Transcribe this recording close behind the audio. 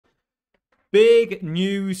Big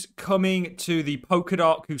news coming to the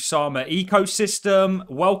Polkadot Kusama ecosystem.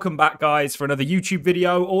 Welcome back, guys, for another YouTube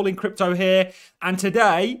video, all in crypto here. And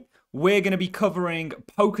today, we're going to be covering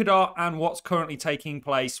Polkadot and what's currently taking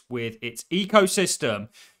place with its ecosystem.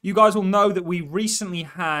 You guys will know that we recently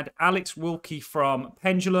had Alex Wilkie from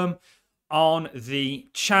Pendulum on the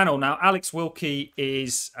channel. Now, Alex Wilkie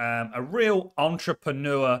is a real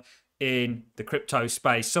entrepreneur in the crypto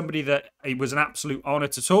space, somebody that it was an absolute honor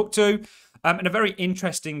to talk to. And a very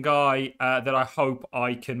interesting guy that I hope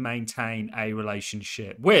I can maintain a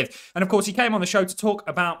relationship with. And of course, he came on the show to talk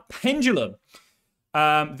about Pendulum,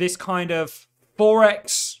 this kind of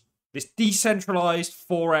Forex, this decentralized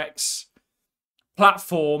Forex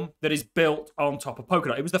platform that is built on top of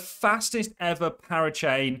Polkadot. It was the fastest ever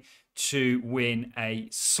parachain to win a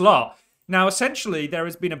slot. Now, essentially, there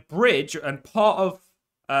has been a bridge, and part of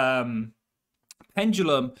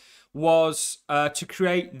Pendulum was to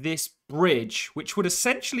create this bridge, which would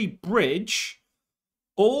essentially bridge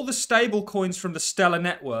all the stable coins from the Stellar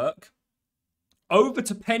network over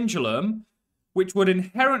to Pendulum, which would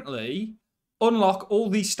inherently unlock all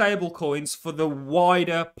these stable coins for the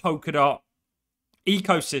wider Polkadot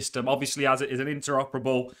ecosystem, obviously as it is an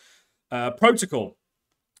interoperable protocol.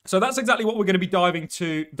 So that's exactly what we're going to be diving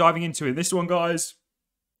into in this one, guys.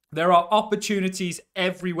 There are opportunities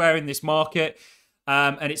everywhere in this market.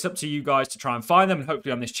 And it's up to you guys to try and find them. And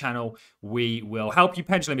hopefully on this channel, we will help you.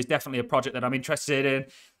 Pendulum is definitely a project that I'm interested in.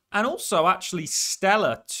 And also actually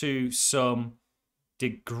Stellar to some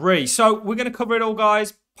degree. So we're going to cover it all,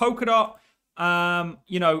 guys. Polkadot,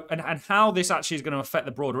 you know, and how this actually is going to affect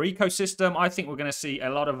the broader ecosystem. I think we're going to see a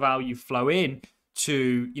lot of value flow in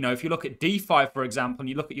to, you know, if you look at DeFi, for example, and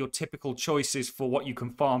you look at your typical choices for what you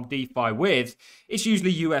can farm DeFi with, it's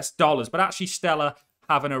usually US dollars. But actually Stellar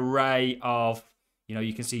have an array of, you know,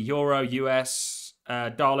 you can see Euro, US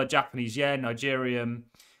dollar, Japanese yen, Nigerian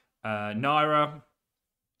naira,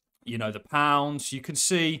 you know, the pounds. You can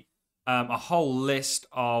see a whole list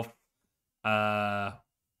of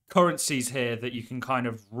currencies here that you can kind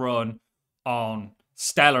of run on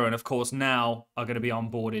Stellar, and of course now are going to be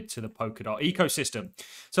onboarded to the Polkadot ecosystem.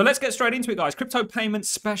 So let's get straight into it, guys. Crypto payment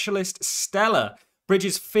specialist Stellar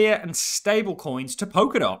bridges fiat and stable coins to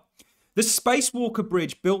Polkadot. The Spacewalker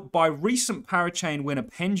bridge built by recent parachain winner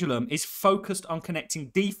Pendulum is focused on connecting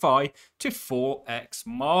DeFi to Forex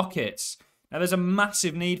markets. Now, there's a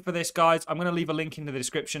massive need for this, guys. I'm going to leave a link in the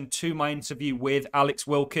description to my interview with Alex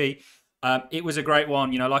Wilkie. It was a great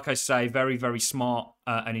one. You know, like I say, very, very smart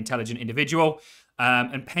and intelligent individual.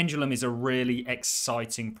 And Pendulum is a really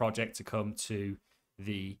exciting project to come to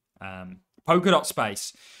the Polkadot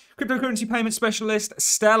space. Cryptocurrency payment specialist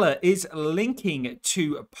Stellar is linking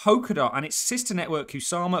to Polkadot and its sister network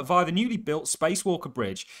Kusama via the newly built Spacewalker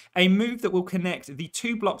bridge, a move that will connect the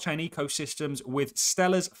two blockchain ecosystems with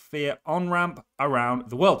Stellar's fiat on-ramp around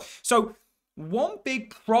the world. So one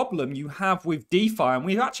big problem you have with DeFi, and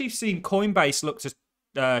we've actually seen Coinbase look to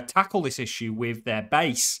tackle this issue with their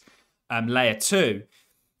base layer 2,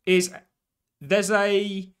 is it's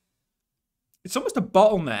almost a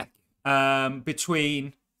bottleneck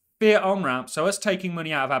between fiat on-ramp, so us taking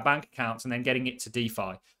money out of our bank accounts and then getting it to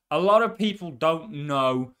DeFi. A lot of people don't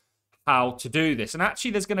know how to do this. And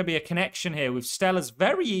actually, there's going to be a connection here with Stellar's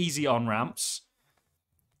very easy on-ramps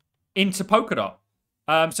into Polkadot.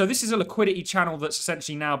 So this is a liquidity channel that's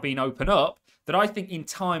essentially now been opened up that I think in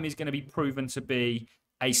time is going to be proven to be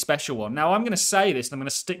a special one. Now, I'm going to say this, and I'm going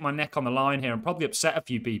to stick my neck on the line here and probably upset a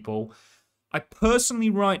few people. I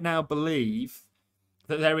personally right now believe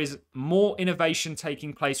that there is more innovation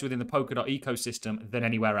taking place within the Polkadot ecosystem than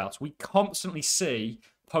anywhere else. We constantly see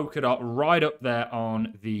Polkadot right up there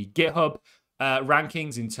on the GitHub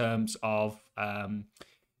rankings in terms of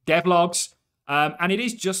devlogs. And it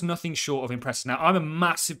is just nothing short of impressive. Now, I'm a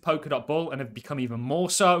massive Polkadot bull and have become even more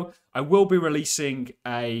so. I will be releasing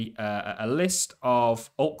a list of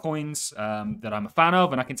altcoins that I'm a fan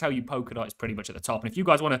of, and I can tell you Polkadot is pretty much at the top. And if you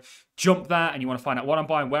guys want to jump that and you want to find out what I'm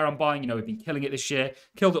buying, where I'm buying, you know, we've been killing it this year,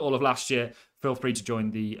 killed it all of last year, feel free to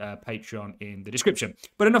join the Patreon in the description.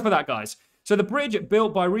 But enough of that, guys. So the bridge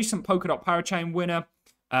built by recent Polkadot parachain winner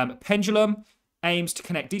Pendulum aims to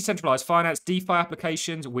connect decentralized finance, DeFi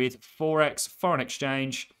applications with Forex, foreign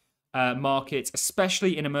exchange markets,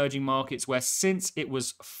 especially in emerging markets where since it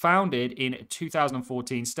was founded in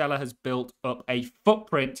 2014, Stellar has built up a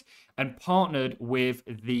footprint and partnered with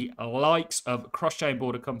the likes of cross-chain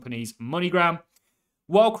border companies MoneyGram.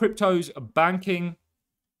 While crypto's banking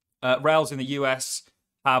rails in the US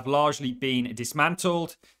have largely been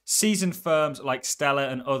dismantled, seasoned firms like Stellar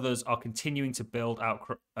and others are continuing to build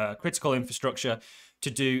out critical infrastructure to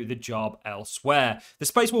do the job elsewhere. The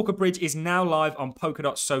Spacewalker bridge is now live on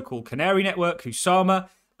Polkadot's so-called canary network, Kusama,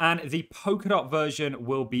 and the Polkadot version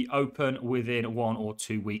will be open within 1 or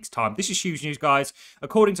 2 weeks' time. This is huge news, guys.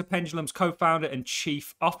 According to Pendulum's co-founder and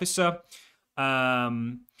chief officer,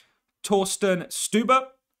 Torsten Stuber,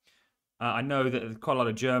 I know that there's quite a lot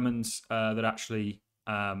of Germans that actually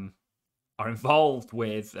are involved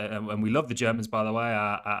with, and we love the Germans, by the way,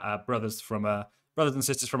 our brothers and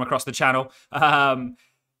sisters from across the channel,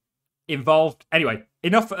 involved. Anyway,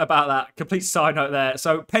 enough about that. Complete side note there.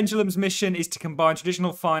 So Pendulum's mission is to combine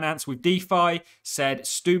traditional finance with DeFi, said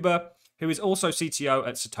Stuber, who is also CTO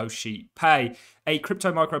at Satoshi Pay, a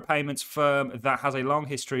crypto micropayments firm that has a long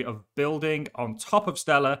history of building on top of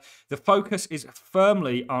Stellar. The focus is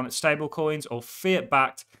firmly on stablecoins or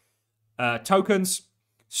fiat-backed tokens.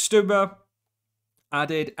 Stuber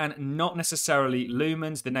added, and not necessarily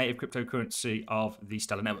Lumens, the native cryptocurrency of the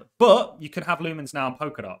Stellar network. But you can have Lumens now on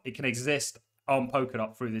Polkadot. It can exist on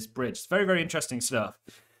Polkadot through this bridge. It's very, very interesting stuff.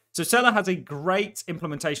 So Stellar has a great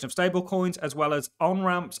implementation of stablecoins, as well as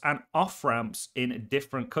on-ramps and off-ramps in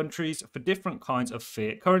different countries for different kinds of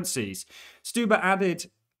fiat currencies. Stuber added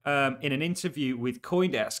in an interview with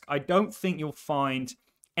CoinDesk, I don't think you'll find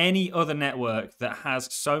any other network that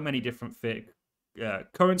has so many different fiat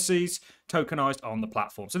currencies tokenized on the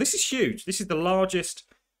platform. So this is huge. This is the largest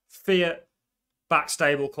fiat-backed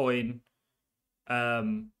stablecoin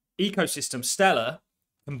ecosystem, Stellar,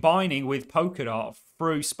 combining with Polkadot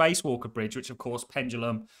through Spacewalker Bridge, which of course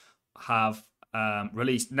Pendulum have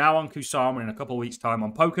released now on Kusama in a couple of weeks' time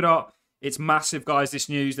on Polkadot. It's massive, guys, this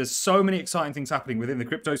news. There's so many exciting things happening within the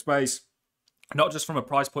crypto space, not just from a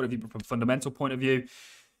price point of view, but from a fundamental point of view.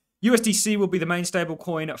 USDC will be the main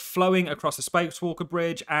stablecoin flowing across the Spacewalker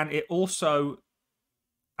Bridge, and it's also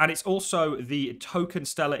the token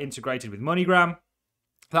Stellar integrated with MoneyGram.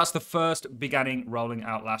 That's the first beginning rolling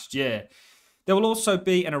out last year. There will also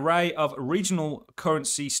be an array of regional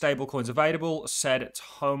currency stablecoins available, said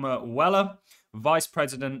Tomer Weller, Vice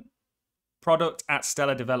President Product at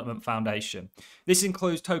Stellar Development Foundation. This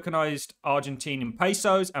includes tokenized Argentinian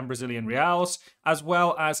pesos and Brazilian reals, as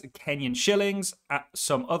well as Kenyan shillings,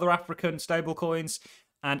 some other African stablecoins,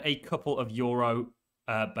 and a couple of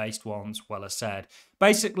euro-based ones, Weller said.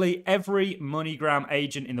 Basically, every MoneyGram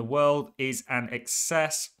agent in the world is an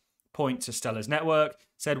access point to Stellar's network,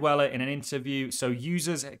 said Weller in an interview, so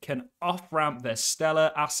users can off-ramp their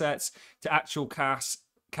Stellar assets to actual cash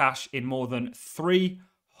in more than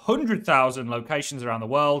 300,000 locations around the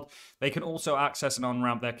world. They can also access and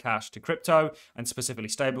on-ramp their cash to crypto and specifically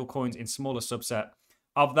stablecoins in smaller subset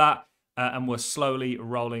of that, and we're slowly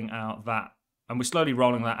rolling out that. And we're slowly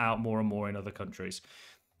rolling that out more and more in other countries.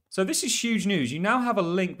 So this is huge news. You now have a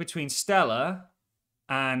link between Stellar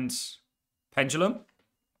and Pendulum,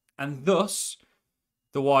 and thus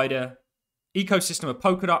the wider ecosystem of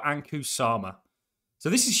Polkadot and Kusama. So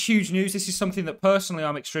this is huge news. This is something that personally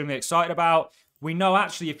I'm extremely excited about. We know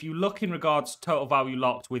actually, if you look in regards to total value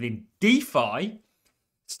locked within DeFi,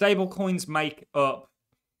 stablecoins make up,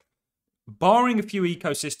 barring a few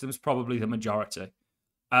ecosystems, probably the majority.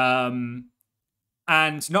 And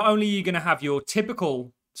not only are you going to have your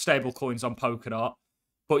typical stablecoins on Polkadot,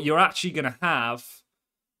 but you're actually going to have,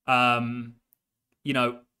 you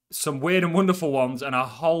know, some weird and wonderful ones and a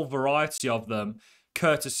whole variety of them,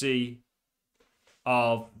 courtesy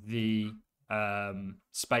of the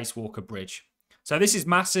Spacewalker Bridge. So this is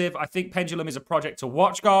massive. I think Pendulum is a project to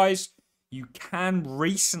watch, guys. You can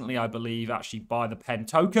recently, I believe, actually buy the Pen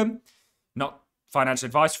token. Not financial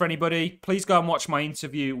advice for anybody. Please go and watch my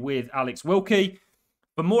interview with Alex Wilkie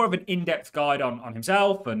for more of an in-depth guide on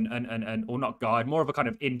himself or not guide, more of a kind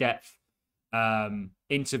of in-depth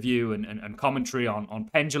interview and commentary on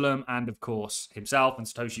Pendulum and, of course, himself and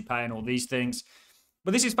Satoshi Pay and all these things.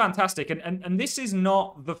 But this is fantastic. And this is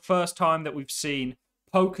not the first time that we've seen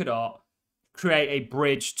Polkadot create a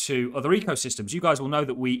bridge to other ecosystems. You guys will know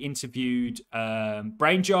that we interviewed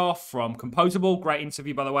Brainjar from Composable. Great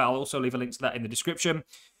interview, by the way. I'll also leave a link to that in the description,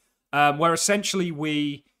 where essentially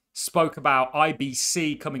we spoke about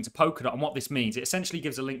IBC coming to Polkadot and what this means. It essentially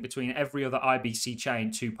gives a link between every other IBC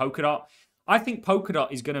chain to Polkadot. I think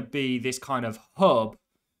Polkadot is going to be this kind of hub,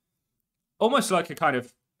 almost like a kind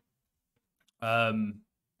of,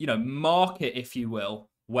 you know, market, if you will,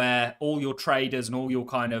 where all your traders and all your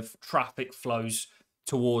kind of traffic flows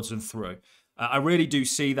towards and through. I really do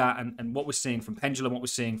see that, and what we're seeing from Pendulum, what we're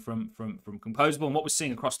seeing from Composable, and what we're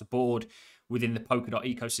seeing across the board within the Polkadot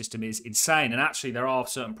ecosystem is insane. And actually, there are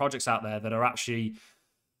certain projects out there that are actually,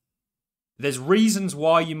 there's reasons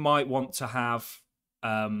why you might want to have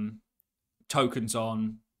tokens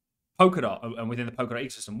on Polkadot and within the Polkadot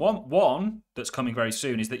ecosystem. One that's coming very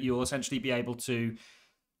soon is that you'll essentially be able to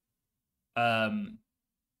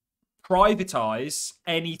privatize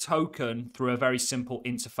any token through a very simple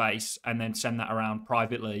interface and then send that around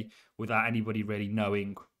privately without anybody really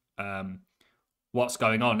knowing what's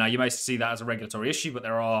going on. Now, you may see that as a regulatory issue, but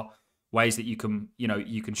there are ways that you can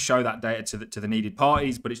show that data to the needed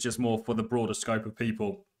parties, but it's just more for the broader scope of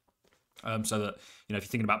people. So that, if you're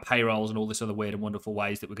thinking about payrolls and all this other weird and wonderful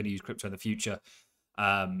ways that we're going to use crypto in the future,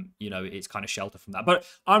 it's kind of shelter from that. But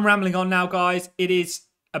I'm rambling on now, guys. It is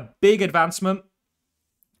a big advancement.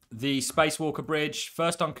 The Spacewalker bridge,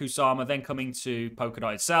 first on Kusama, then coming to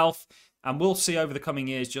Polkadot itself. And we'll see over the coming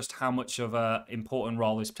years just how much of an important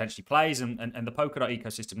role this potentially plays. And the Polkadot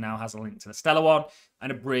ecosystem now has a link to the Stellar one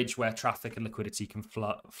and a bridge where traffic and liquidity can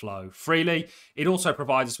flow freely. It also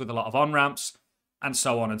provides us with a lot of on-ramps and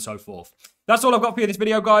so on and so forth. That's all I've got for you in this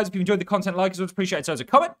video, guys. If you enjoyed the content, like us, I would appreciate it. So as a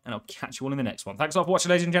comment, and I'll catch you all in the next one. Thanks a lot for watching,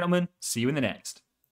 ladies and gentlemen. See you in the next.